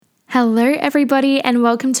Hello, everybody, and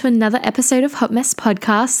welcome to another episode of Hot Mess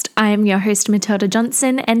Podcast. I am your host, Matilda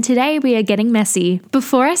Johnson, and today we are getting messy.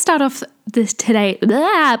 Before I start off this today,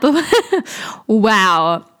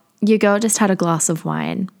 wow, your girl just had a glass of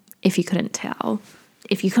wine, if you couldn't tell.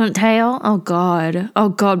 If you couldn't tell, oh God,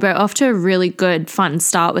 we're off to a really good, fun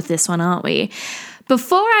start with this one, aren't we?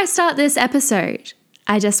 Before I start this episode,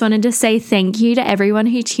 I just wanted to say thank you to everyone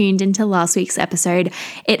who tuned into last week's episode.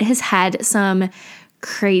 It has had some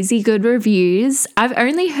crazy good reviews. I've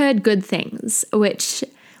only heard good things, which,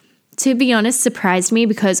 to be honest, surprised me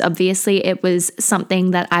because obviously it was something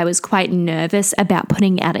that I was quite nervous about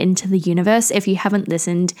putting out into the universe. If you haven't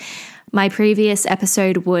listened, my previous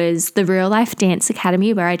episode was the Real Life Dance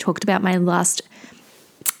Academy, where I talked about my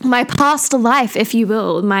past life, if you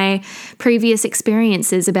will, my previous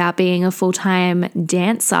experiences about being a full-time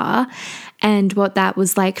dancer and what that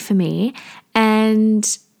was like for me.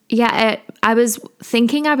 And yeah, I was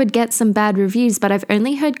thinking I would get some bad reviews, but I've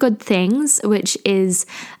only heard good things, which is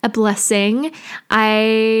a blessing.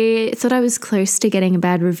 I thought I was close to getting a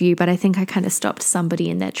bad review, but I think I kind of stopped somebody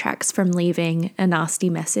in their tracks from leaving a nasty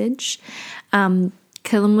message.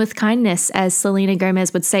 Kill them with kindness, as Selena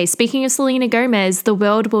Gomez would say. Speaking of Selena Gomez, the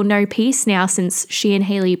world will know peace now since she and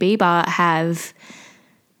Hailey Bieber have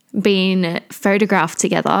been photographed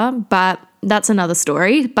together, but that's another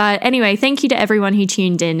story. But anyway, thank you to everyone who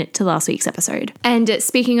tuned in to last week's episode. And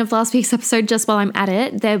speaking of last week's episode, just while I'm at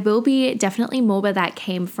it, there will be definitely more where that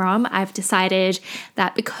came from. I've decided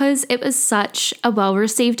that because it was such a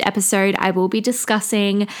well-received episode, I will be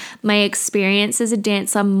discussing my experience as a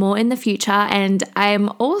dancer more in the future. And I'm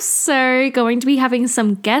also going to be having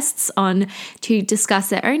some guests on to discuss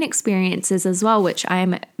their own experiences as well, which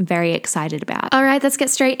I'm very excited about. All right, let's get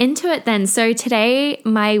straight into it then. So today,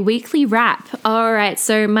 my weekly wrap. All right,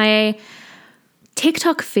 so my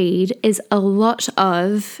TikTok feed is a lot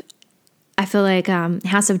of, I feel like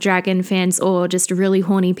House of Dragon fans or just really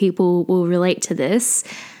horny people will relate to this,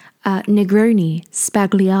 Negroni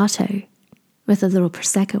Spagliato with a little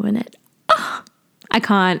Prosecco in it. Oh, I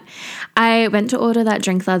can't. I went to order that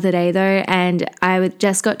drink the other day though, and I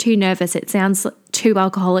just got too nervous. It sounds too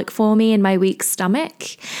alcoholic for me in my weak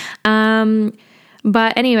stomach.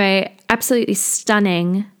 But anyway, absolutely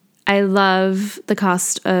stunning. I love the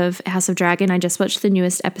cast of House of Dragon. I just watched the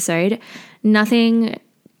newest episode. Nothing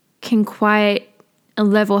can quite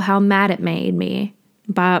level how mad it made me,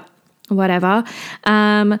 but whatever.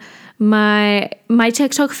 My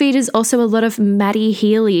TikTok feed is also a lot of Matty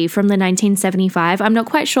Healy from the 1975. I'm not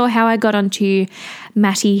quite sure how I got onto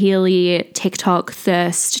Matty Healy TikTok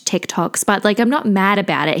thirst TikToks, but like I'm not mad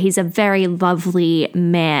about it. He's a very lovely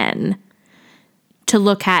man to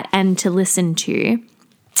look at and to listen to.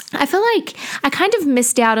 I feel like I kind of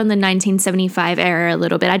missed out on the 1975 era a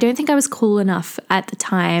little bit. I don't think I was cool enough at the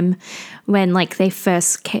time when like they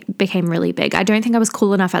first became really big. I don't think I was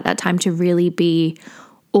cool enough at that time to really be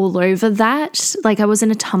all over that. Like I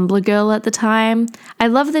wasn't a Tumblr girl at the time. I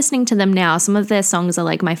love listening to them now. Some of their songs are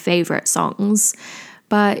like my favorite songs.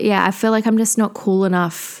 But yeah, I feel like I'm just not cool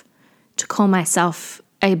enough to call myself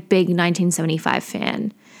a big 1975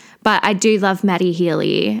 fan. But I do love Matty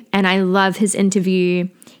Healy, and I love his interview.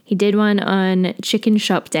 He did one on Chicken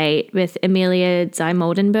Shop Date with Amelia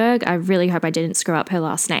Zymoldenberg. I really hope I didn't screw up her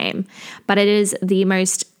last name. But it is the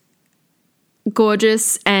most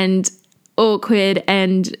gorgeous and awkward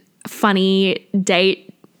and funny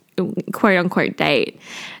date, quote unquote date,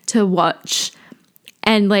 to watch.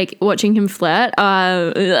 And like watching him flirt.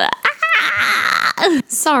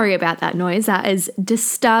 Sorry about that noise. That is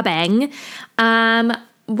disturbing.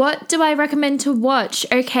 What do I recommend to watch?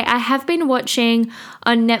 Okay, I have been watching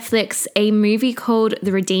on Netflix a movie called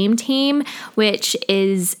The Redeem Team, which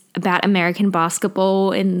is about American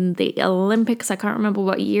basketball in the Olympics. I can't remember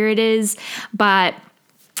what year it is, but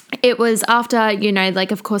it was after,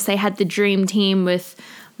 like, of course, they had the Dream Team with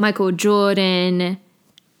Michael Jordan.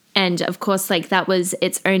 And of course, like that was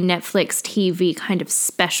its own Netflix TV kind of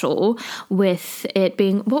special with it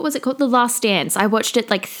being, what was it called? The Last Dance. I watched it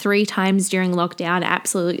like 3 times during lockdown,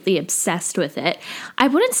 absolutely obsessed with it. I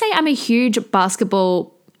wouldn't say I'm a huge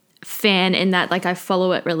basketball fan in that like I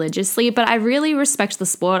follow it religiously, but I really respect the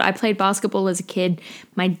sport. I played basketball as a kid.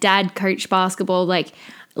 My dad coached basketball, like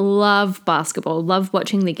love basketball, love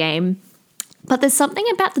watching the game. But there's something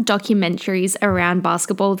about the documentaries around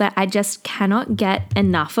basketball that I just cannot get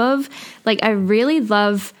enough of. Like I really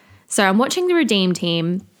love, so I'm watching The Redeem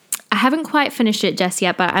Team. I haven't quite finished it just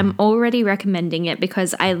yet, but I'm already recommending it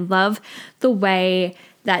because I love the way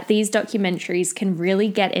that these documentaries can really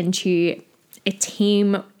get into a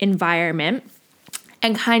team environment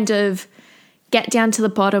and kind of get down to the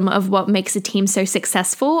bottom of what makes a team so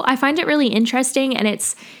successful. I find it really interesting, and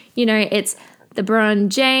it's LeBron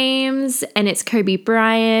James and it's Kobe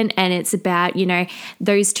Bryant, and it's about,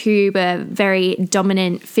 those two were very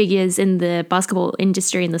dominant figures in the basketball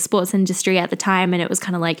industry and the sports industry at the time. And it was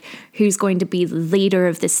kind of like, who's going to be the leader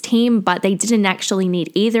of this team? But they didn't actually need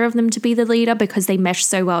either of them to be the leader because they meshed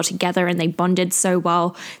so well together and they bonded so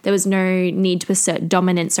well. There was no need to assert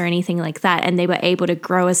dominance or anything like that. And they were able to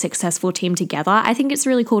grow a successful team together. I think it's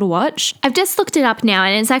really cool to watch. I've just looked it up now,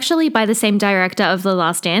 and it's actually by the same director of The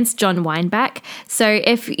Last Dance, John Weinbach. So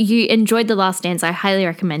if you enjoyed The Last Dance, I highly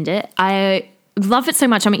recommend it. I love it so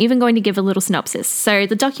much, I'm even going to give a little synopsis. So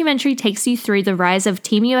the documentary takes you through the rise of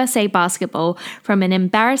Team USA basketball from an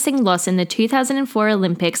embarrassing loss in the 2004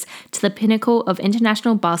 Olympics to the pinnacle of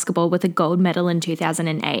international basketball with a gold medal in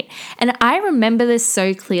 2008. And I remember this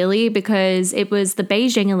so clearly because it was the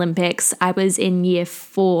Beijing Olympics. I was in year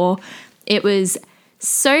 4. It was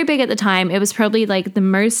so big at the time. It was probably like the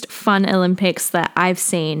most fun Olympics that I've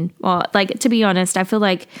seen. Well, like, to be honest, I feel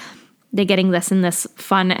like they're getting less and less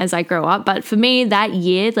fun as I grow up. But for me, that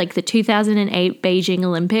year, like the 2008 Beijing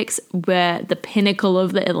Olympics were the pinnacle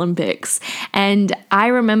of the Olympics. And I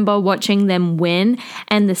remember watching them win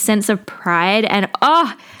and the sense of pride, and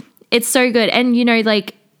it's so good. And,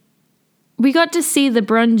 we got to see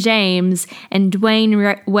LeBron James and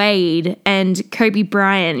Dwayne Wade and Kobe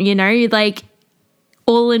Bryant,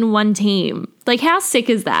 all in one team. Like, how sick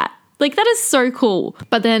is that? Like, that is so cool.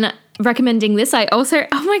 But then recommending this, I also,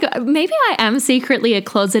 oh my God, maybe I am secretly a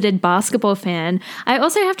closeted basketball fan. I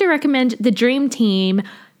also have to recommend The Dream Team,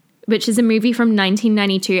 which is a movie from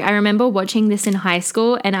 1992. I remember watching this in high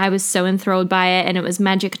school and I was so enthralled by it. And it was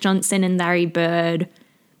Magic Johnson and Larry Bird.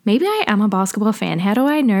 Maybe I am a basketball fan. How do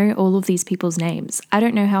I know all of these people's names? I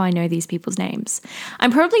don't know how I know these people's names. I'm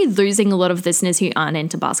probably losing a lot of listeners who aren't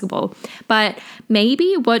into basketball, but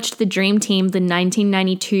maybe watch The Dream Team, the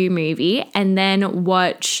 1992 movie, and then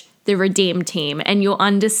watch The Redeem Team, and you'll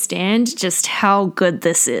understand just how good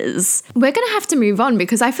this is. We're going to have to move on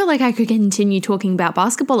because I feel like I could continue talking about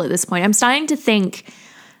basketball at this point. I'm starting to think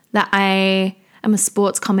that I am a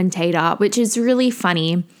sports commentator, which is really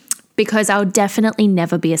funny, because I'll definitely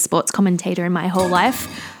never be a sports commentator in my whole life.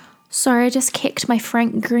 Sorry, I just kicked my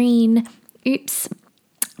Frank Green. Oops.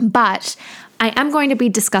 But I am going to be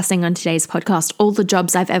discussing on today's podcast all the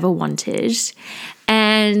jobs I've ever wanted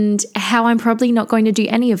and how I'm probably not going to do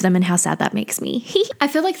any of them and how sad that makes me. I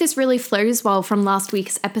feel like this really flows well from last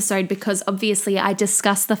week's episode because obviously I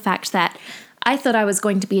discussed the fact that I thought I was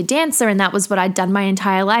going to be a dancer and that was what I'd done my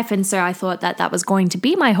entire life. And so I thought that that was going to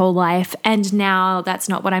be my whole life. And now that's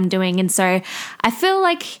not what I'm doing. And so I feel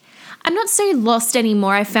like I'm not so lost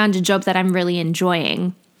anymore. I found a job that I'm really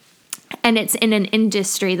enjoying. And it's in an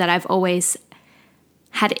industry that I've always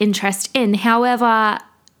had interest in. However,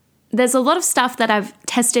 there's a lot of stuff that I've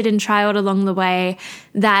tested and trialed along the way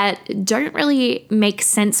that don't really make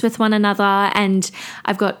sense with one another. And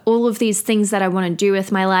I've got all of these things that I want to do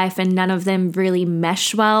with my life and none of them really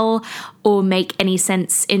mesh well or make any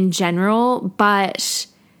sense in general. But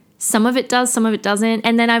some of it does, some of it doesn't.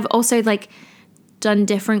 And then I've also done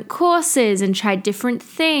different courses and tried different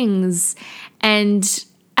things. And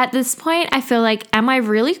at this point, I feel like, am I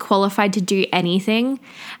really qualified to do anything?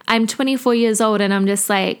 I'm 24 years old and I'm just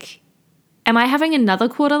like, am I having another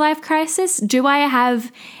quarter life crisis? Do I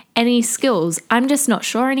have any skills? I'm just not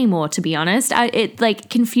sure anymore, to be honest. It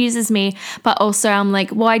confuses me, but also I'm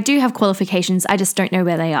like, well, I do have qualifications. I just don't know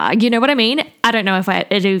where they are. You know what I mean? I don't know if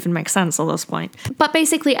it even makes sense at this point. But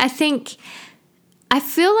basically, I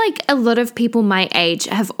feel like a lot of people my age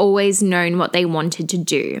have always known what they wanted to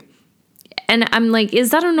do. And I'm like, is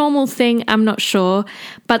that a normal thing? I'm not sure.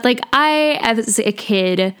 But I, as a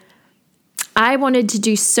kid, I wanted to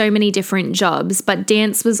do so many different jobs, but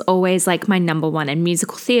dance was always my number one and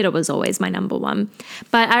musical theater was always my number one.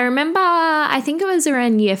 But I remember, I think it was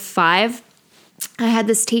around year 5, I had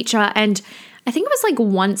this teacher and I think it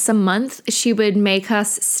was once a month, she would make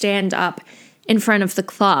us stand up in front of the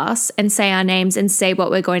class and say our names and say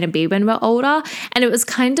what we're going to be when we're older. And it was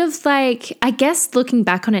kind of I guess looking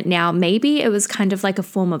back on it now, maybe it was kind of a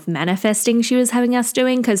form of manifesting she was having us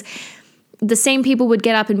doing, because the same people would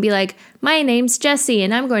get up and be like, my name's Jessie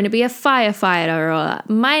and I'm going to be a firefighter, or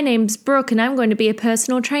my name's Brooke and I'm going to be a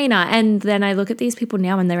personal trainer. And then I look at these people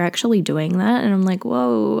now and they're actually doing that. And I'm like,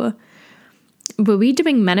 whoa, were we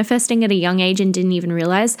doing manifesting at a young age and didn't even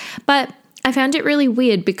realize? But I found it really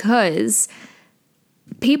weird because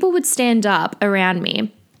people would stand up around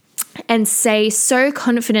me and say so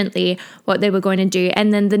confidently what they were going to do.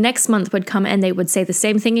 And then the next month would come and they would say the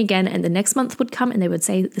same thing again. And the next month would come and they would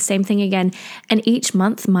say the same thing again. And each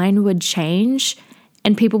month mine would change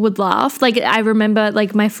and people would laugh. Like I remember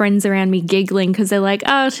like my friends around me giggling because they're like,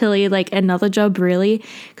 oh, Tilly, like another job, really?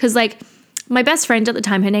 Because like my best friend at the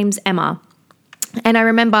time, her name's Emma. And I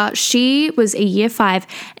remember she was a year 5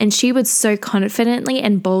 and she would so confidently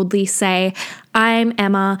and boldly say, I'm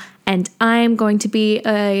Emma and I'm going to be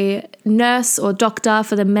a nurse or doctor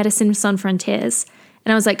for the Medicine Sans Frontières.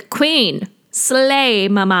 And I was like, Queen, slay,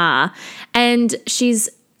 mama. And she's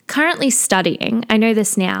currently studying, I know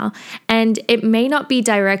this now, and it may not be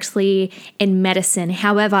directly in medicine.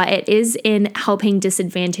 However, it is in helping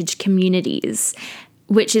disadvantaged communities,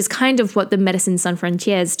 which is kind of what the Medicine Sans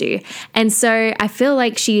Frontières do. And so I feel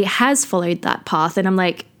like she has followed that path. And I'm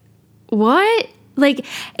like, what? Like,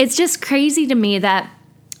 it's just crazy to me that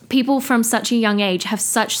people from such a young age have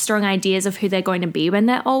such strong ideas of who they're going to be when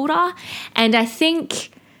they're older. And I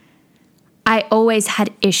think I always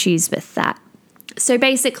had issues with that. So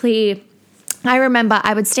basically, I remember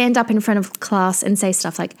I would stand up in front of class and say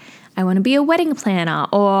stuff like, I want to be a wedding planner,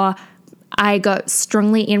 or I got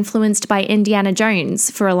strongly influenced by Indiana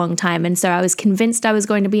Jones for a long time. And so I was convinced I was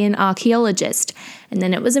going to be an archaeologist. And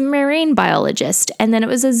then it was a marine biologist. And then it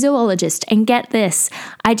was a zoologist. And get this,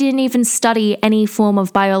 I didn't even study any form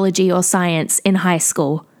of biology or science in high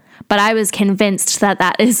school. But I was convinced that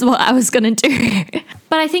that is what I was going to do.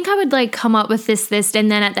 But I think I would like come up with this list. And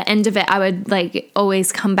then at the end of it, I would like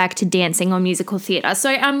always come back to dancing or musical theatre. So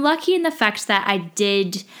I'm lucky in the fact that I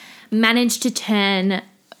did manage to turn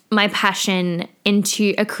my passion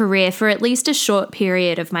into a career for at least a short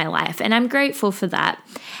period of my life. And I'm grateful for that.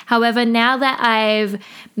 However, now that I've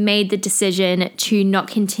made the decision to not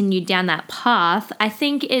continue down that path, I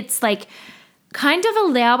think it's like kind of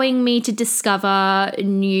allowing me to discover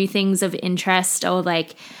new things of interest or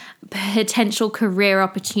like potential career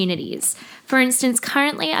opportunities. For instance,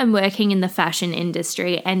 currently I'm working in the fashion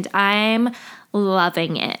industry and I'm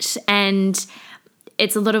loving it. And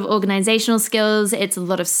it's a lot of organizational skills, it's a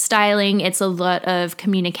lot of styling, it's a lot of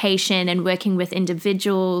communication and working with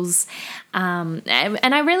individuals. And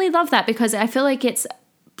I really love that because I feel like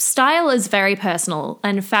style is very personal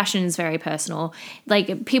and fashion is very personal.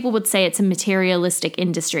 Like people would say it's a materialistic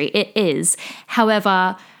industry. It is.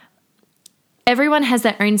 However, everyone has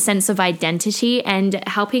their own sense of identity, and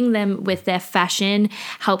helping them with their fashion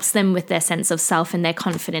helps them with their sense of self and their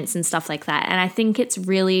confidence and stuff like that. And I think it's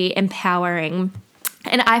really empowering.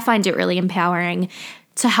 And I find it really empowering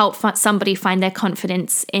to help somebody find their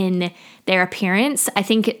confidence in their appearance. I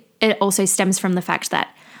think it also stems from the fact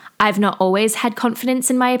that I've not always had confidence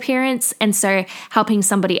in my appearance. And so helping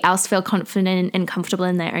somebody else feel confident and comfortable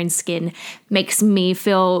in their own skin makes me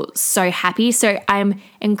feel so happy. So I'm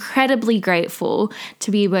incredibly grateful to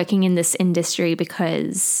be working in this industry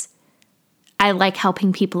because I like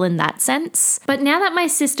helping people in that sense. But now that my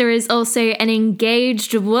sister is also an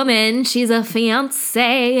engaged woman, she's a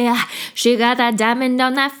fiance, she got that diamond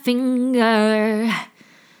on that finger.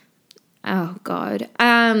 Oh God.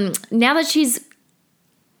 Now that she's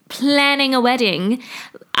planning a wedding,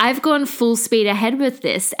 I've gone full speed ahead with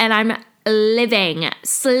this and I'm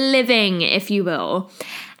sliving, if you will.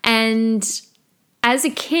 And as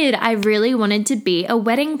a kid, I really wanted to be a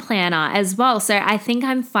wedding planner as well. So I think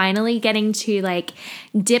I'm finally getting to like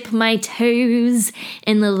dip my toes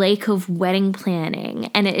in the lake of wedding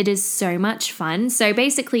planning. And it is so much fun. So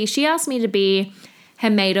basically, she asked me to be her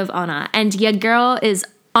maid of honor. And your girl is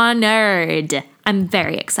honored. I'm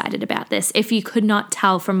very excited about this. If you could not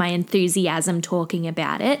tell from my enthusiasm talking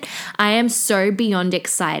about it, I am so beyond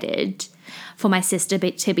excited for my sister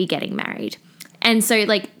to be getting married. And so,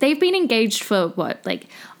 like, they've been engaged for what, like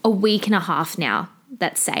a week and a half now,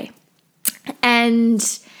 let's say. And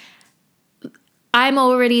I'm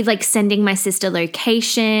already like sending my sister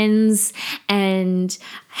locations and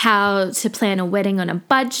how to plan a wedding on a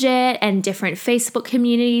budget and different Facebook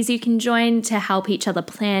communities you can join to help each other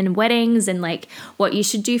plan weddings and like what you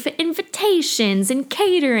should do for invitations and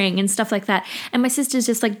catering and stuff like that. And my sister's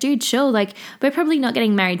just like, dude, chill. Like, we're probably not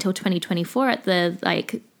getting married till 2024 at the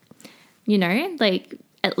like, you know, like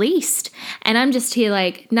at least. And I'm just here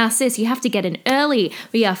like, nah, sis, you have to get in early.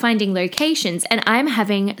 We are finding locations. And I'm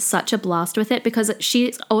having such a blast with it because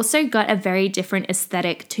she's also got a very different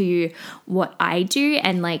aesthetic to what I do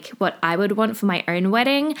and like what I would want for my own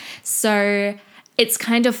wedding. So it's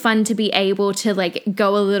kind of fun to be able to like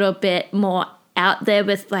go a little bit more out there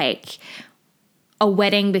with like a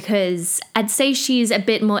wedding, because I'd say she's a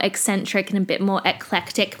bit more eccentric and a bit more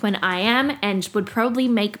eclectic when I am, and would probably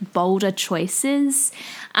make bolder choices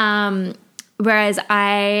Whereas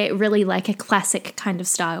I really like a classic kind of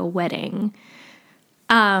style wedding.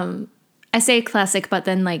 I say classic, but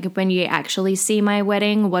then like when you actually see my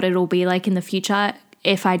wedding, what it'll be like in the future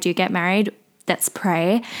if I do get married, let's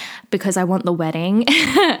pray, because I want the wedding.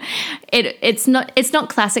 It's not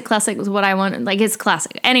classic is what I want. Like, it's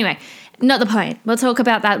classic. Anyway, not the point. We'll talk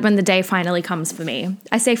about that when the day finally comes for me.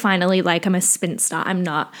 I say finally like I'm a spinster. I'm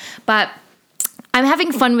not. But I'm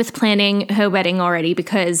having fun with planning her wedding already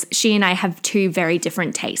because she and I have two very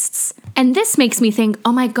different tastes. And this makes me think,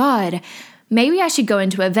 oh my God, maybe I should go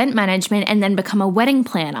into event management and then become a wedding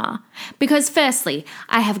planner. Because firstly,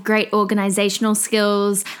 I have great organizational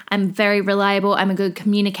skills, I'm very reliable, I'm a good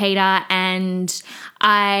communicator, and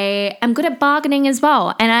I am good at bargaining as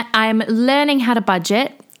well. And I'm learning how to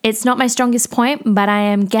budget. It's not my strongest point, but I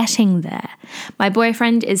am getting there. My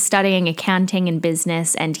boyfriend is studying accounting and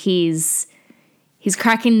business, and he's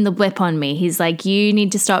cracking the whip on me. He's like, you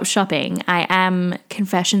need to stop shopping. I am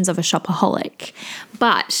confessions of a shopaholic.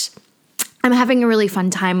 But I'm having a really fun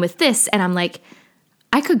time with this, and I'm like,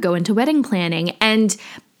 I could go into wedding planning. And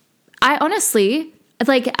I honestly,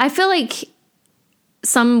 like, I feel like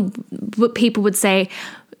some people would say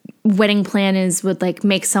wedding planners would like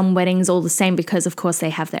make some weddings all the same because of course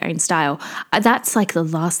they have their own style. That's like the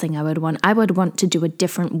last thing I would want. I would want to do a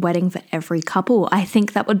different wedding for every couple. I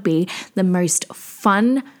think that would be the most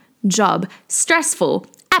fun job. Stressful,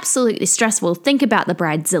 absolutely stressful. Think about the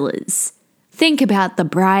bridezillas.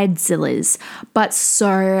 But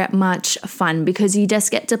so much fun because you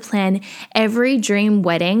just get to plan every dream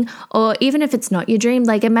wedding, or even if it's not your dream,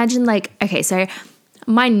 like imagine like, okay, so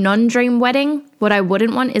my non-dream wedding, what I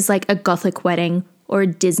wouldn't want is like a gothic wedding or a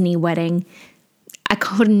Disney wedding. I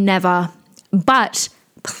could never, but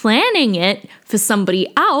planning it for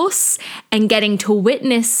somebody else and getting to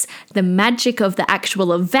witness the magic of the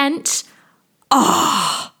actual event,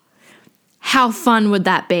 oh, how fun would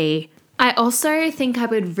that be? I also think I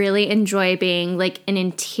would really enjoy being like an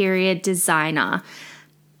interior designer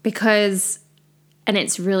because, and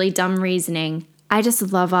it's really dumb reasoning, I just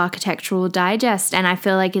love Architectural Digest and I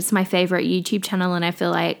feel like it's my favorite YouTube channel, and I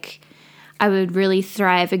feel like I would really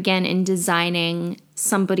thrive again in designing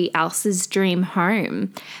somebody else's dream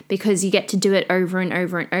home because you get to do it over and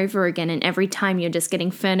over and over again, and every time you're just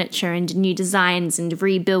getting furniture and new designs and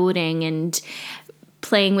rebuilding and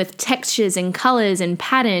playing with textures and colors and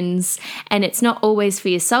patterns, and it's not always for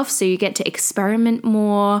yourself, so you get to experiment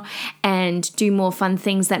more and do more fun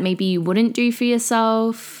things that maybe you wouldn't do for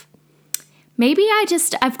yourself. Maybe I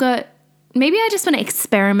just want to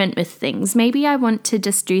experiment with things. Maybe I want to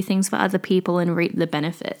just do things for other people and reap the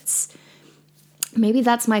benefits. Maybe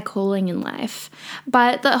that's my calling in life.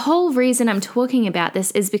 But the whole reason I'm talking about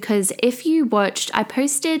this is because if you watched, I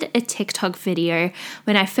posted a TikTok video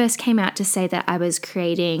when I first came out to say that I was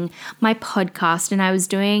creating my podcast and I was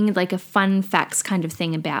doing like a fun facts kind of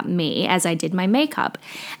thing about me as I did my makeup.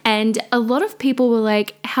 And a lot of people were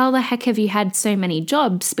like, how the heck have you had so many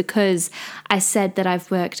jobs? Because I said that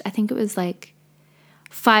I've worked, I think it was like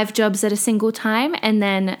 5 jobs at a single time, and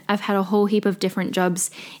then I've had a whole heap of different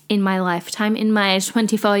jobs in my lifetime, in my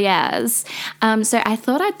 24 years. So I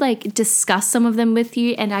thought I'd like discuss some of them with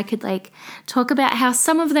you, and I could like talk about how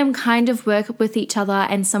some of them kind of work with each other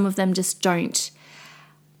and some of them just don't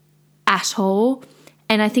at all.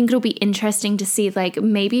 And I think it'll be interesting to see like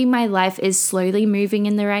maybe my life is slowly moving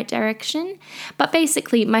in the right direction. But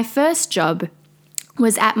basically my first job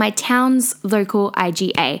was at my town's local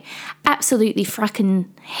IGA. Absolutely frickin'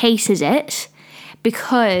 hated it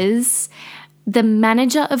because the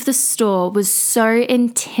manager of the store was so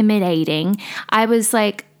intimidating. I was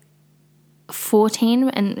like 14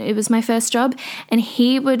 and it was my first job, and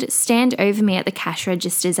he would stand over me at the cash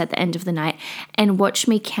registers at the end of the night and watch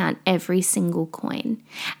me count every single coin.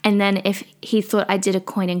 And then if he thought I did a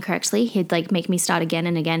coin incorrectly, he'd like make me start again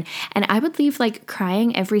and again, and I would leave like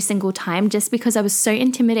crying every single time just because I was so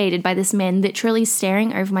intimidated by this man literally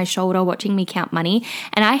staring over my shoulder watching me count money.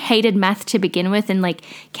 And I hated math to begin with and like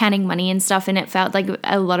counting money and stuff, and it felt like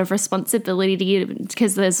a lot of responsibility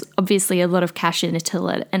because there's obviously a lot of cash in a till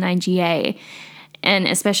at an IGA. And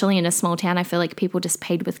especially in a small town, I feel like people just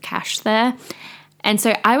paid with cash there. And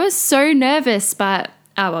so I was so nervous, but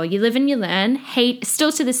oh well, you live and you learn.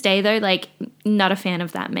 Still to this day though, like not a fan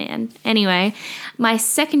of that man. Anyway, my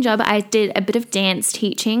second job, I did a bit of dance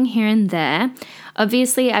teaching here and there.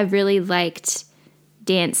 Obviously, I really liked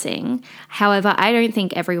dancing. However, I don't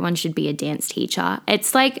think everyone should be a dance teacher.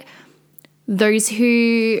 It's like those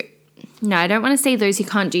who, no, I don't want to say those who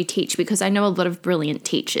can't do teach because I know a lot of brilliant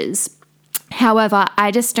teachers. However,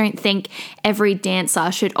 I just don't think every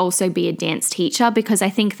dancer should also be a dance teacher, because I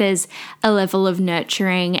think there's a level of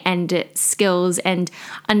nurturing and skills and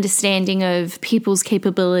understanding of people's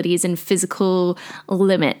capabilities and physical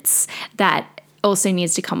limits that also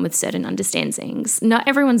needs to come with certain understandings. Not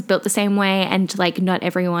everyone's built the same way, and like not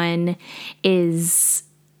everyone is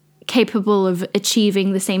capable of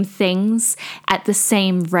achieving the same things at the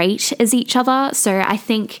same rate as each other. So I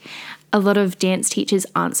think a lot of dance teachers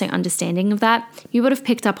aren't so understanding of that. You would have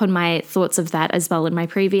picked up on my thoughts of that as well in my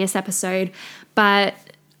previous episode, but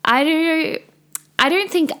I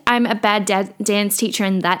don't think I'm a bad dance teacher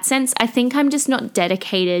in that sense. I think I'm just not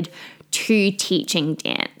dedicated to teaching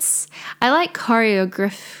dance. I like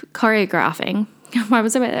choreographing. I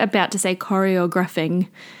was about to say choreographing.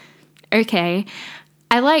 Okay.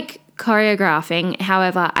 I like choreographing.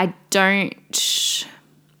 However, I don't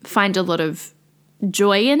find a lot of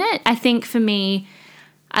joy in it. I think for me,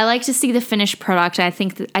 I like to see the finished product. I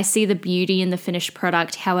think that I see the beauty in the finished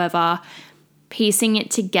product. However, piecing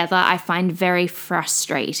it together, I find very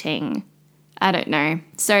frustrating. I don't know.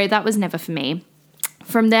 So that was never for me.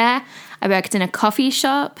 From there, I worked in a coffee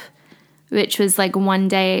shop, which was like one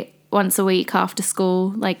day, once a week after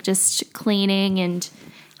school, like just cleaning and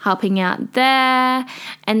helping out there.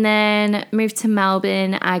 And then moved to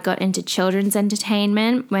Melbourne. I got into children's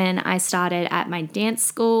entertainment when I started at my dance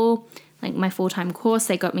school, like my full-time course.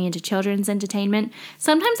 They got me into children's entertainment.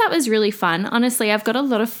 Sometimes that was really fun. Honestly, I've got a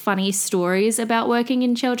lot of funny stories about working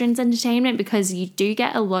in children's entertainment because you do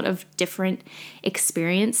get a lot of different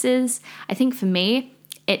experiences. I think for me,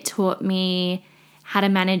 it taught me how to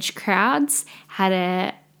manage crowds, how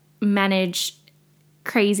to manage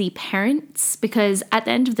crazy parents, because at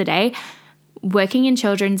the end of the day, working in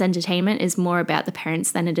children's entertainment is more about the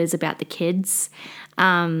parents than it is about the kids.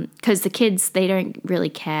 Because the kids, they don't really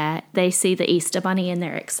care. They see the Easter bunny and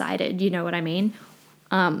they're excited, you know what I mean?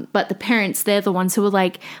 But the parents, they're the ones who are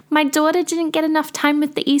like, my daughter didn't get enough time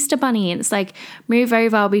with the Easter bunny. And it's like, move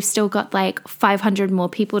over, we've still got like 500 more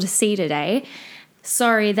people to see today.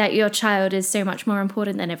 Sorry that your child is so much more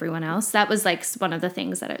important than everyone else. That was like one of the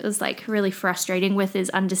things that it was like really frustrating with,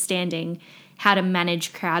 is understanding how to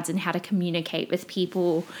manage crowds and how to communicate with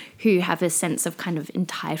people who have a sense of kind of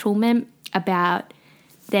entitlement about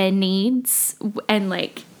their needs and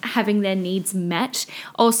like having their needs met.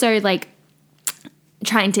 Also like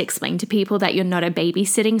trying to explain to people that you're not a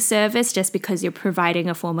babysitting service just because you're providing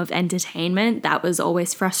a form of entertainment. That was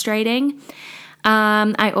always frustrating.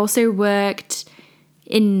 I also worked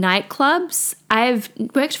in nightclubs. I've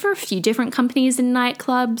worked for a few different companies in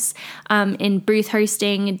nightclubs, in booth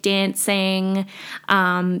hosting, dancing,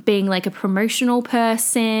 being like a promotional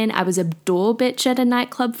person. I was a door bitch at a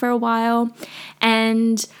nightclub for a while.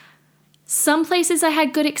 And some places I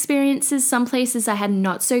had good experiences, some places I had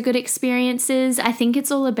not so good experiences. I think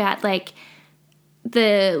it's all about like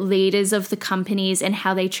the leaders of the companies and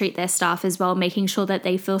how they treat their staff as well, making sure that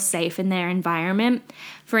they feel safe in their environment.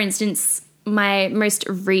 For instance, my most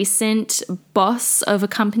recent boss of a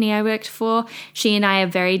company I worked for, she and I are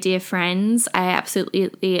very dear friends. I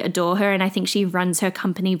absolutely adore her, and I think she runs her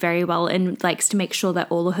company very well and likes to make sure that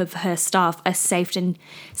all of her staff are safe and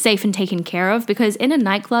taken care of, because in a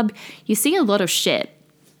nightclub, you see a lot of shit.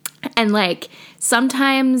 And like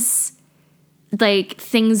sometimes like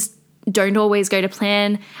things don't always go to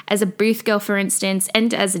plan. As a booth girl, for instance,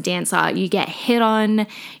 and as a dancer, you get hit on,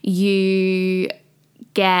 you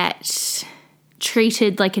get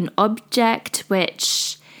treated like an object,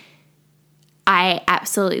 which I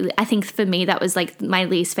think for me that was like my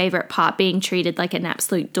least favorite part, being treated like an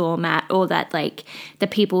absolute doormat, or that like the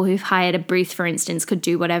people who've hired a booth, for instance, could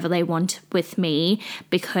do whatever they want with me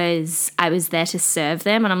because I was there to serve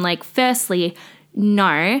them. And I'm like, firstly,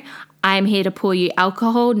 no, I'm here to pour you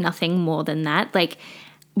alcohol, nothing more than that. Like,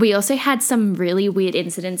 we also had some really weird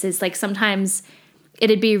incidences. Like sometimes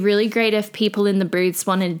it'd be really great if people in the booths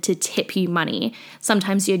wanted to tip you money.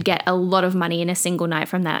 Sometimes you'd get a lot of money in a single night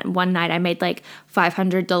from that. One night I made like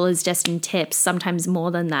 $500 just in tips, sometimes more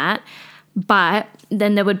than that. But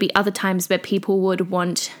then there would be other times where people would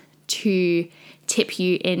want to tip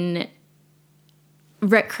you in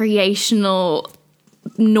recreational,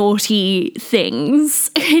 naughty things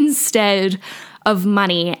instead of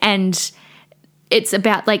money. And it's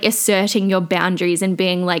about like asserting your boundaries and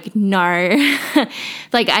being like, no.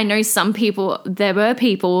 Like I know there were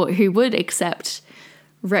people who would accept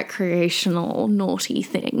recreational naughty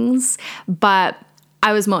things, but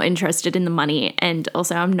I was more interested in the money. And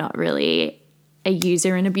also I'm not really a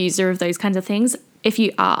user and abuser of those kinds of things. If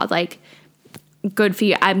you are, like, good for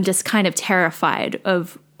you. I'm just kind of terrified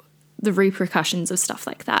of the repercussions of stuff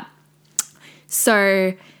like that.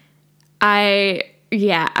 So I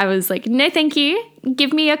was like, no, thank you.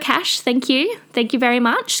 Give me your cash. Thank you. Thank you very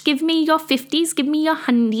much. Give me your 50s. Give me your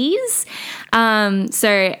hundies.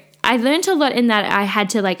 So I learned a lot in that. I had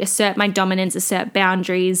to like assert my dominance, assert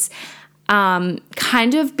boundaries,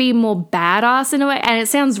 kind of be more badass in a way. And it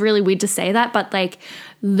sounds really weird to say that, but like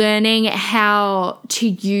learning how to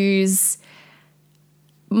use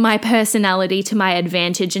my personality to my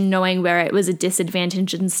advantage and knowing where it was a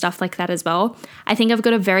disadvantage and stuff like that as well. I think I've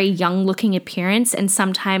got a very young looking appearance, and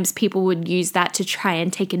sometimes people would use that to try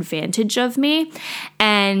and take advantage of me.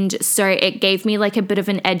 And so it gave me like a bit of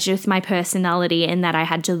an edge with my personality in that I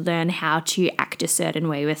had to learn how to act a certain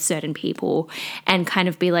way with certain people and kind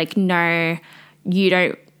of be like, no, you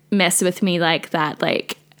don't mess with me like that.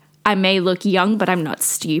 Like, I may look young, but I'm not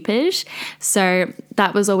stupid. So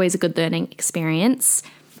that was always a good learning experience.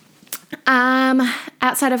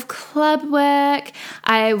 Outside of club work,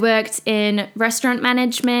 I worked in restaurant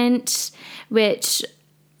management, which,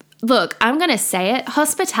 look, I'm going to say it.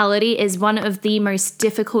 Hospitality is one of the most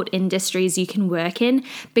difficult industries you can work in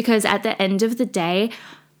because at the end of the day,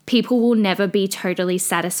 people will never be totally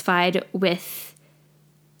satisfied with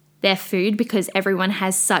their food because everyone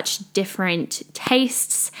has such different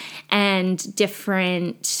tastes and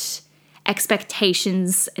different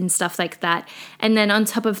expectations and stuff like that. And then on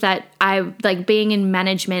top of that, I like being in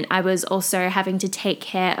management, I was also having to take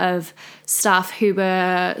care of staff who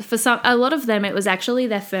were, a lot of them, it was actually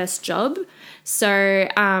their first job. So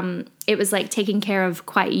it was like taking care of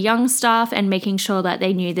quite young staff and making sure that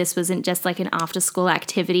they knew this wasn't just like an after school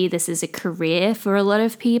activity. This is a career for a lot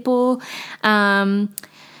of people.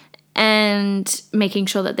 And making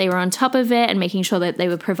sure that they were on top of it and making sure that they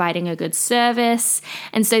were providing a good service.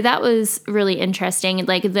 And so that was really interesting,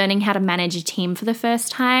 like learning how to manage a team for the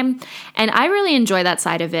first time. And I really enjoy that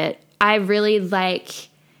side of it. I really like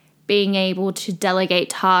being able to delegate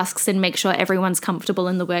tasks and make sure everyone's comfortable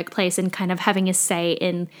in the workplace and kind of having a say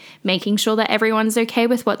in making sure that everyone's okay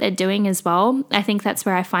with what they're doing as well. I think that's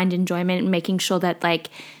where I find enjoyment in making sure that like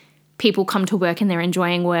people come to work and they're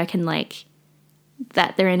enjoying work and like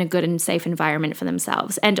that they're in a good and safe environment for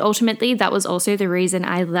themselves. And ultimately, that was also the reason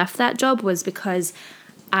I left that job, was because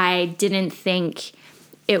I didn't think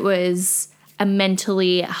it was a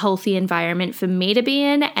mentally healthy environment for me to be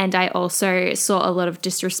in. And I also saw a lot of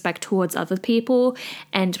disrespect towards other people.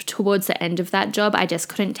 And towards the end of that job, I just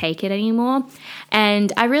couldn't take it anymore.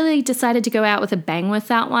 And I really decided to go out with a bang with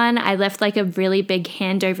that one. I left like a really big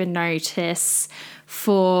handover notice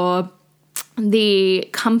for the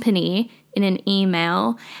company in an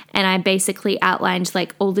email, and I basically outlined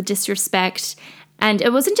like all the disrespect. And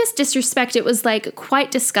it wasn't just disrespect, it was like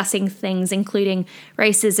quite discussing things, including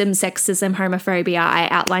racism, sexism, homophobia. I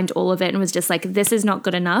outlined all of it and was just like, this is not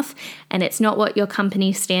good enough and it's not what your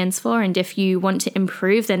company stands for. And if you want to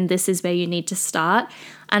improve, then this is where you need to start.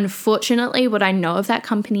 Unfortunately, what I know of that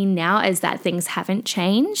company now is that things haven't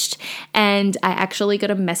changed. And I actually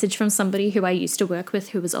got a message from somebody who I used to work with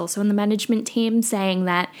who was also in the management team saying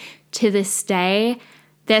that to this day,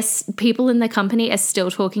 there's people in the company are still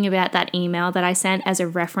talking about that email that I sent as a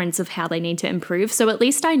reference of how they need to improve. So at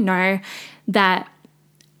least I know that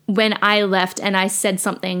when I left and I said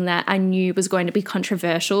something that I knew was going to be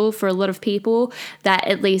controversial for a lot of people, that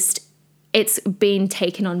at least it's been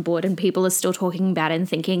taken on board and people are still talking about it and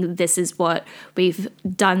thinking this is what we've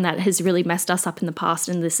done that has really messed us up in the past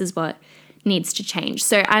and this is what needs to change.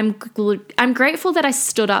 So I'm grateful that I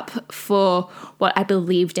stood up for what I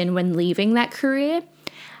believed in when leaving that career.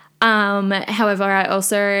 However, I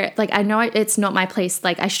also, like, I know it's not my place.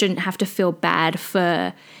 Like, I shouldn't have to feel bad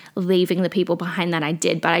for leaving the people behind that I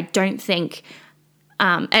did, but I don't think,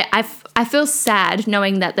 I feel sad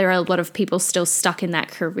knowing that there are a lot of people still stuck in that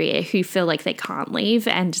career who feel like they can't leave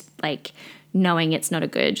and like knowing it's not a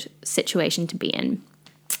good situation to be in.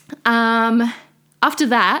 After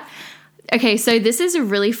that, okay, so this is a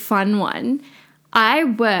really fun one. I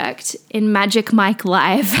worked in Magic Mike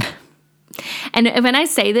Live. And when I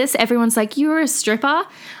say this, everyone's like, you were a stripper?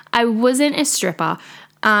 I wasn't a stripper.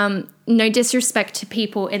 No disrespect to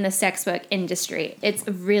people in the sex work industry. It's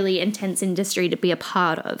a really intense industry to be a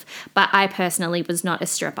part of, but I personally was not a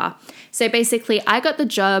stripper. So basically, I got the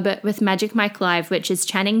job with Magic Mike Live, which is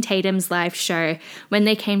Channing Tatum's live show. When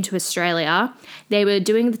they came to Australia, they were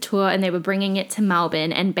doing the tour and they were bringing it to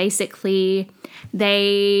Melbourne. And basically,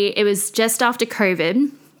 it was just after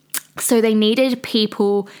COVID. So they needed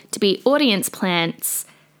people to be audience plants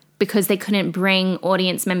because they couldn't bring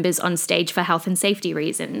audience members on stage for health and safety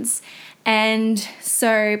reasons. And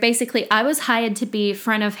so basically I was hired to be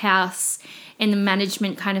front of house in the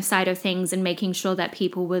management kind of side of things and making sure that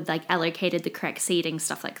people were like allocated the correct seating,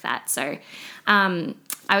 stuff like that. So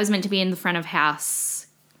I was meant to be in the front of house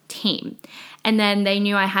team. And then they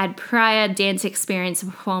knew I had prior dance experience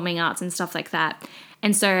in performing arts and stuff like that.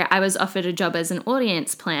 And so I was offered a job as an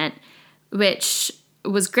audience plant, which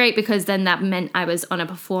was great because then that meant I was on a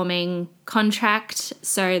performing contract.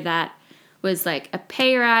 So that was like a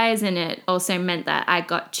pay rise, and it also meant that I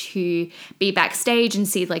got to be backstage and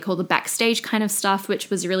see like all the backstage kind of stuff, which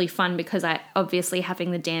was really fun because I obviously, having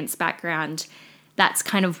the dance background, that's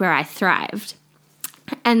kind of where I thrived.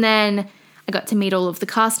 And then I got to meet all of the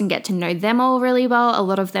cast and get to know them all really well. A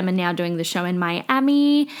lot of them are now doing the show in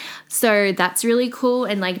Miami, so that's really cool,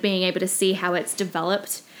 and like being able to see how it's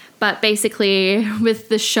developed. But basically with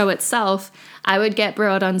the show itself, I would get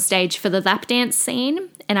brought on stage for the lap dance scene,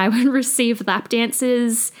 and I would receive lap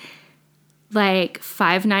dances like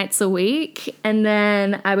 5 nights a week. And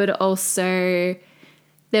then I would also,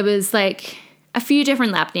 there was like a few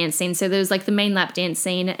different lap dance scenes. So there was like the main lap dance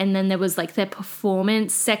scene, and then there was like their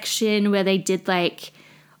performance section where they did like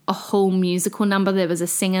a whole musical number. There was a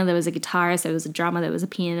singer, there was a guitarist, there was a drummer, there was a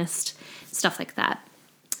pianist, stuff like that.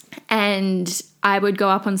 And I would go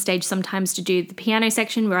up on stage sometimes to do the piano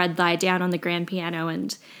section where I'd lie down on the grand piano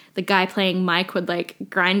and the guy playing Mike would like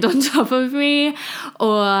grind on top of me.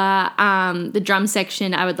 Or the drum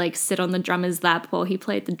section, I would like sit on the drummer's lap while he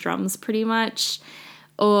played the drums pretty much.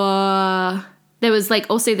 Or there was like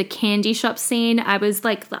also the candy shop scene. I was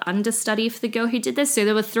like the understudy for the girl who did this. So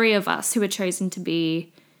there were 3 of us who were chosen to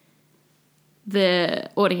be the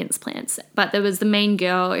audience plants. But there was the main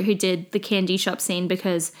girl who did the candy shop scene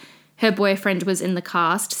because her boyfriend was in the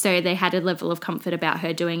cast. So they had a level of comfort about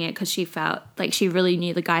her doing it because she felt like she really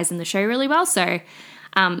knew the guys in the show really well. So,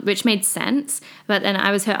 which made sense. But then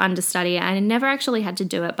I was her understudy. I never actually had to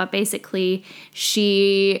do it. But basically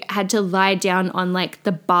she had to lie down on like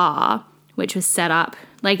the bar, which was set up.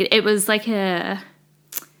 Like it was like a...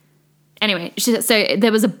 Anyway, so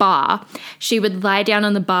there was a bar. She would lie down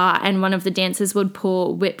on the bar and one of the dancers would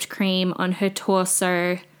pour whipped cream on her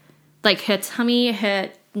torso, like her tummy,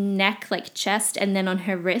 her neck, like chest, and then on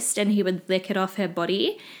her wrist, and he would lick it off her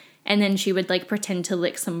body. And then she would like pretend to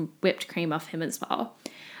lick some whipped cream off him as well.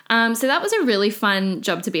 So that was a really fun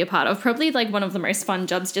job to be a part of. Probably like one of the most fun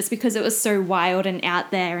jobs just because it was so wild and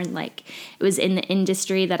out there, and like it was in the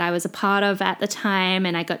industry that I was a part of at the time,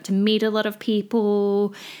 and I got to meet a lot of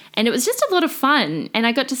people, and it was just a lot of fun. And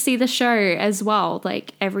I got to see the show as well,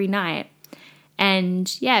 like every night.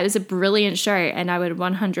 And yeah, it was a brilliant show, and I would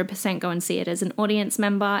 100% go and see it as an audience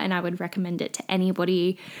member, and I would recommend it to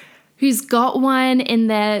anybody who's got one in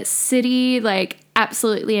their city. Like,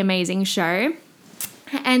 absolutely amazing show.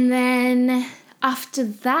 And then after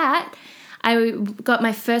that, I got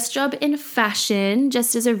my first job in fashion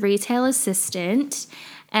just as a retail assistant,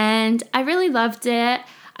 and I really loved it.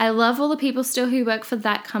 I love all the people still who work for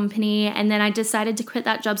that company, and then I decided to quit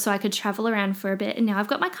that job so I could travel around for a bit, and now I've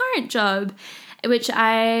got my current job, which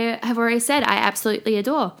I have already said I absolutely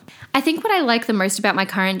adore. I think what I like the most about my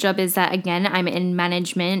current job is that, again, I'm in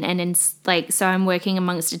management, and so I'm working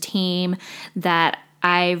amongst a team that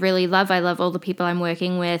I really love. I love all the people I'm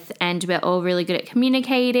working with, and we're all really good at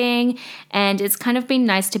communicating, and it's kind of been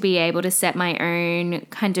nice to be able to set my own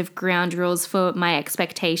kind of ground rules for my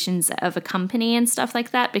expectations of a company and stuff like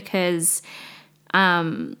that, because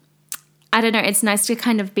I don't know, it's nice to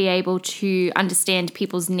kind of be able to understand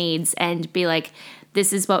people's needs and be like,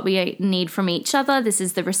 this is what we need from each other. This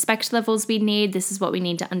is the respect levels we need. This is what we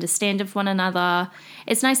need to understand of one another.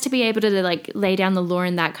 It's nice to be able to like lay down the law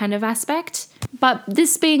in that kind of aspect. But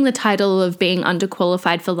this being the title of being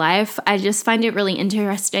underqualified for life, I just find it really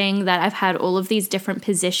interesting that I've had all of these different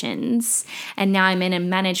positions, and now I'm in a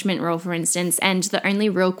management role, for instance, and the only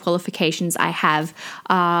real qualifications I have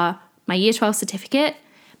are my Year 12 certificate,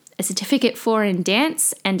 a certificate for in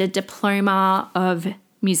dance, and a diploma of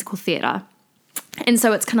musical theatre. And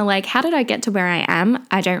so it's kind of like, how did I get to where I am?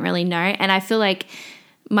 I don't really know. And I feel like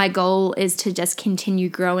my goal is to just continue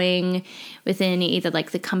growing within either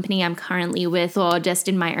like the company I'm currently with or just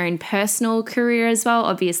in my own personal career as well.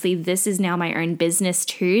 Obviously, this is now my own business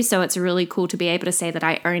too. So it's really cool to be able to say that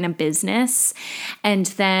I own a business. And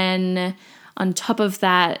then on top of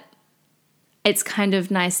that, it's kind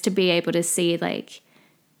of nice to be able to see like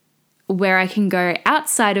where I can go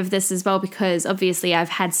outside of this as well, because obviously I've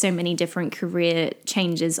had so many different career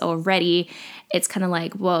changes already. It's kind of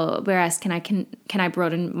like, well, where else can I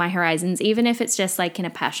broaden my horizons, even if it's just like in a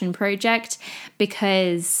passion project,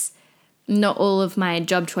 because not all of my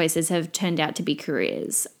job choices have turned out to be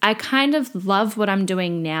careers. I kind of love what I'm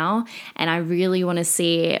doing now, and I really want to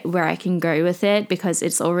see where I can go with it, because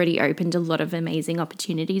it's already opened a lot of amazing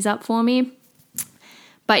opportunities up for me.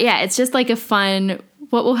 But yeah, it's just like a fun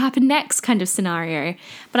what will happen next kind of scenario.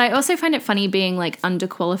 But I also find it funny being like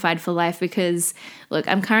underqualified for life because, look,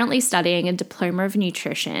 I'm currently studying a diploma of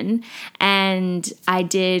nutrition, and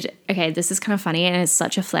this is kind of funny and it's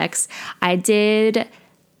such a flex. I did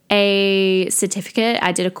a certificate.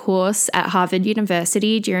 I did a course at Harvard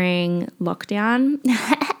University during lockdown.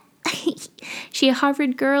 She a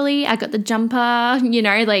Harvard girly. I got the jumper,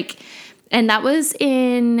 and that was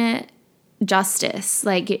in justice,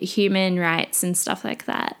 like human rights and stuff like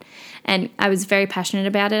that. And I was very passionate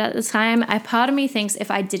about it at the time. Part of me thinks if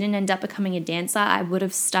I didn't end up becoming a dancer, I would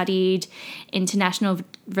have studied international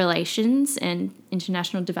relations and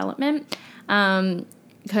international development,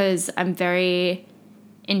 because I'm very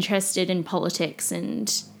interested in politics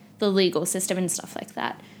and the legal system and stuff like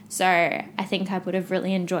that. So I think I would have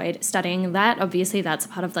really enjoyed studying that. Obviously, that's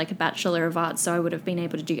part of like a Bachelor of Arts, so I would have been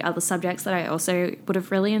able to do other subjects that I also would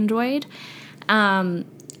have really enjoyed.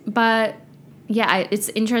 But yeah, it's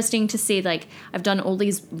interesting to see, like, I've done all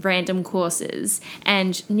these random courses,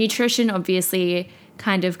 and nutrition obviously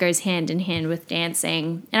kind of goes hand in hand with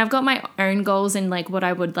dancing. And I've got my own goals in like what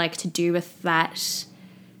I would like to do with that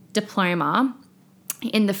diploma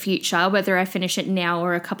in the future, whether I finish it now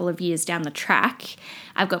or a couple of years down the track.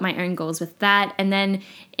 I've got my own goals with that. And then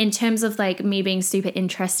in terms of like me being super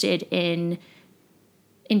interested in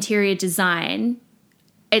interior design,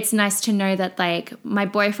 it's nice to know that like my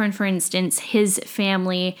boyfriend, for instance, his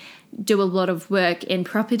family do a lot of work in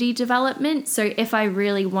property development. So if I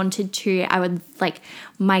really wanted to, I would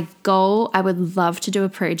I would love to do a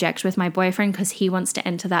project with my boyfriend because he wants to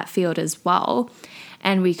enter that field as well.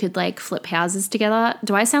 And we could like flip houses together.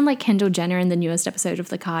 Do I sound like Kendall Jenner in the newest episode of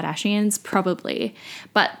The Kardashians? Probably.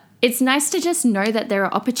 But it's nice to just know that there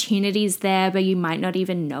are opportunities there where you might not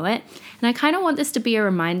even know it. And I kind of want this to be a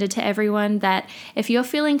reminder to everyone that if you're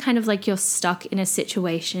feeling kind of like you're stuck in a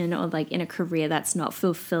situation or like in a career that's not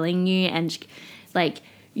fulfilling you, and like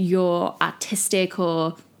your artistic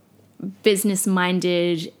or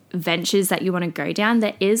business-minded ventures that you want to go down,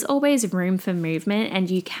 there is always room for movement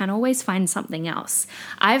and you can always find something else.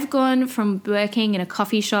 I've gone from working in a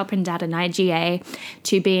coffee shop and at an IGA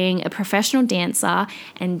to being a professional dancer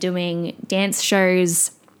and doing dance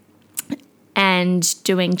shows and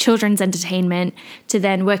doing children's entertainment, to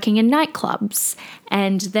then working in nightclubs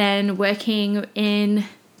and then working in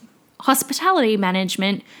hospitality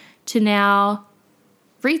management, to now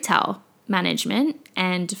retail management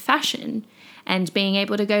and fashion, and being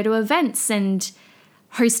able to go to events and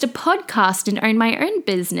host a podcast and own my own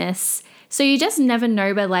business. So you just never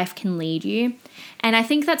know where life can lead you. And I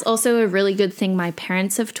think that's also a really good thing my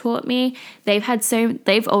parents have taught me. They've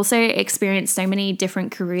also experienced so many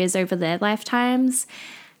different careers over their lifetimes.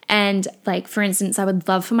 And like, for instance, I would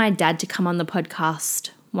love for my dad to come on the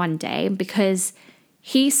podcast one day, because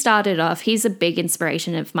he's a big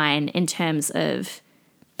inspiration of mine in terms of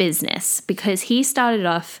business, because he started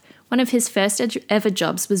off, one of his first ever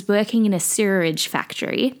jobs was working in a sewerage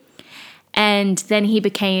factory, and then he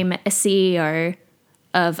became a CEO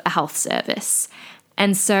of a health service.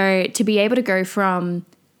 And so to be able to go from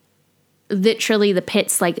literally the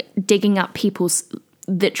pits, like digging up people's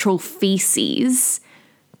literal feces,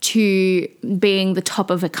 to being the top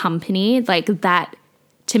of a company, like that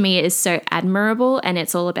to me is so admirable. And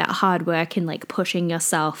it's all about hard work and like pushing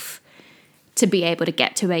yourself to be able to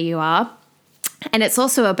get to where you are. And it's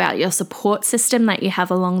also about your support system that you have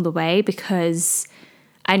along the way, because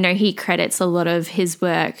I know he credits a lot of his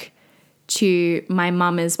work to my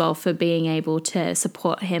mum as well for being able to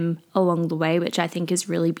support him along the way, which I think is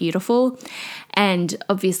really beautiful. And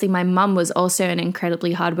obviously my mum was also an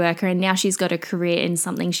incredibly hard worker, and now she's got a career in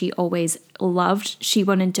something she always loved. She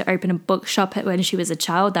wanted to open a bookshop when she was a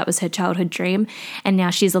child. That was her childhood dream. And now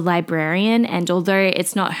she's a librarian. And although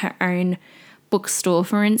it's not her own bookstore,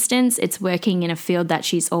 for instance, it's working in a field that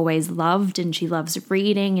she's always loved, and she loves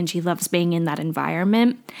reading and she loves being in that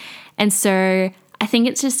environment. And so I think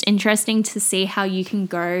it's just interesting to see how you can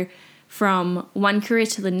go from one career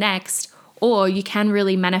to the next, or you can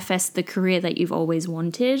really manifest the career that you've always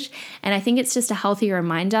wanted. And I think it's just a healthy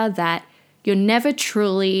reminder that you're never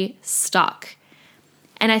truly stuck.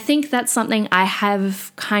 And I think that's something I haven't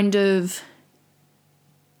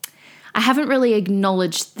really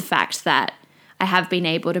acknowledged, the fact that I have been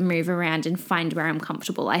able to move around and find where I'm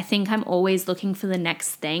comfortable. I think I'm always looking for the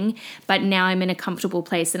next thing, but now I'm in a comfortable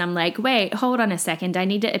place and I'm like, wait, hold on a second. I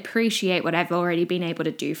need to appreciate what I've already been able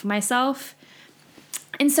to do for myself.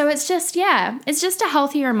 And so it's just a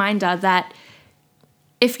healthy reminder that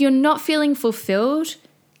if you're not feeling fulfilled,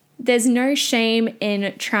 there's no shame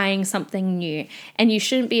in trying something new, and you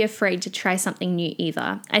shouldn't be afraid to try something new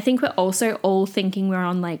either. I think we're also all thinking we're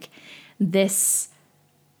on like this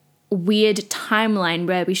weird timeline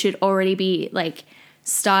where we should already be like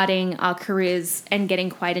starting our careers and getting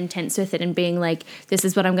quite intense with it and being like, this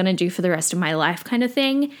is what I'm going to do for the rest of my life kind of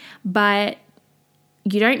thing. But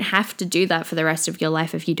you don't have to do that for the rest of your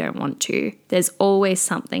life if you don't want to. There's always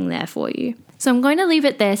something there for you. So I'm going to leave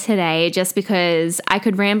it there today just because I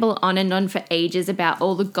could ramble on and on for ages about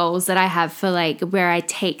all the goals that I have for like where I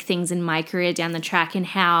take things in my career down the track and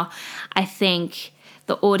how I think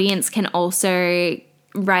the audience can also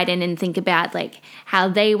write in and think about like how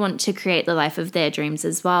they want to create the life of their dreams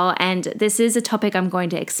as well. And this is a topic I'm going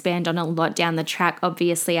to expand on a lot down the track.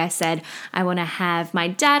 Obviously, I said I want to have my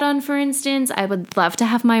dad on, for instance. I would love to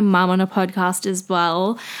have my mum on a podcast as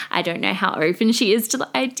well. I don't know how open she is to the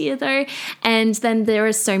idea though. And then there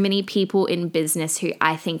are so many people in business who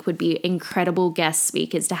I think would be incredible guest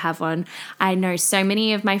speakers to have on. I know so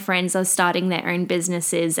many of my friends are starting their own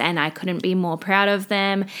businesses and I couldn't be more proud of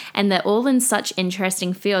them. And they're all in such interesting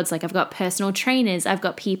fields. Like I've got personal trainers, I've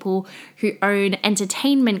got people who own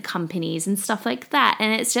entertainment companies and stuff like that.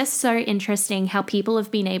 And it's just so interesting how people have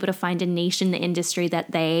been able to find a niche in the industry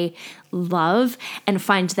that they love and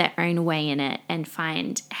find their own way in it and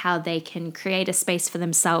find how they can create a space for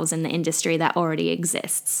themselves in the industry that already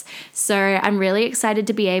exists. So I'm really excited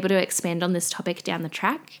to be able to expand on this topic down the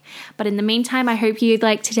track. But in the meantime, I hope you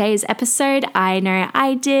liked today's episode. I know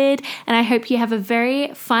I did. And I hope you have a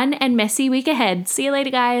very fun and messy week ahead. See you later,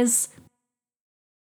 guys.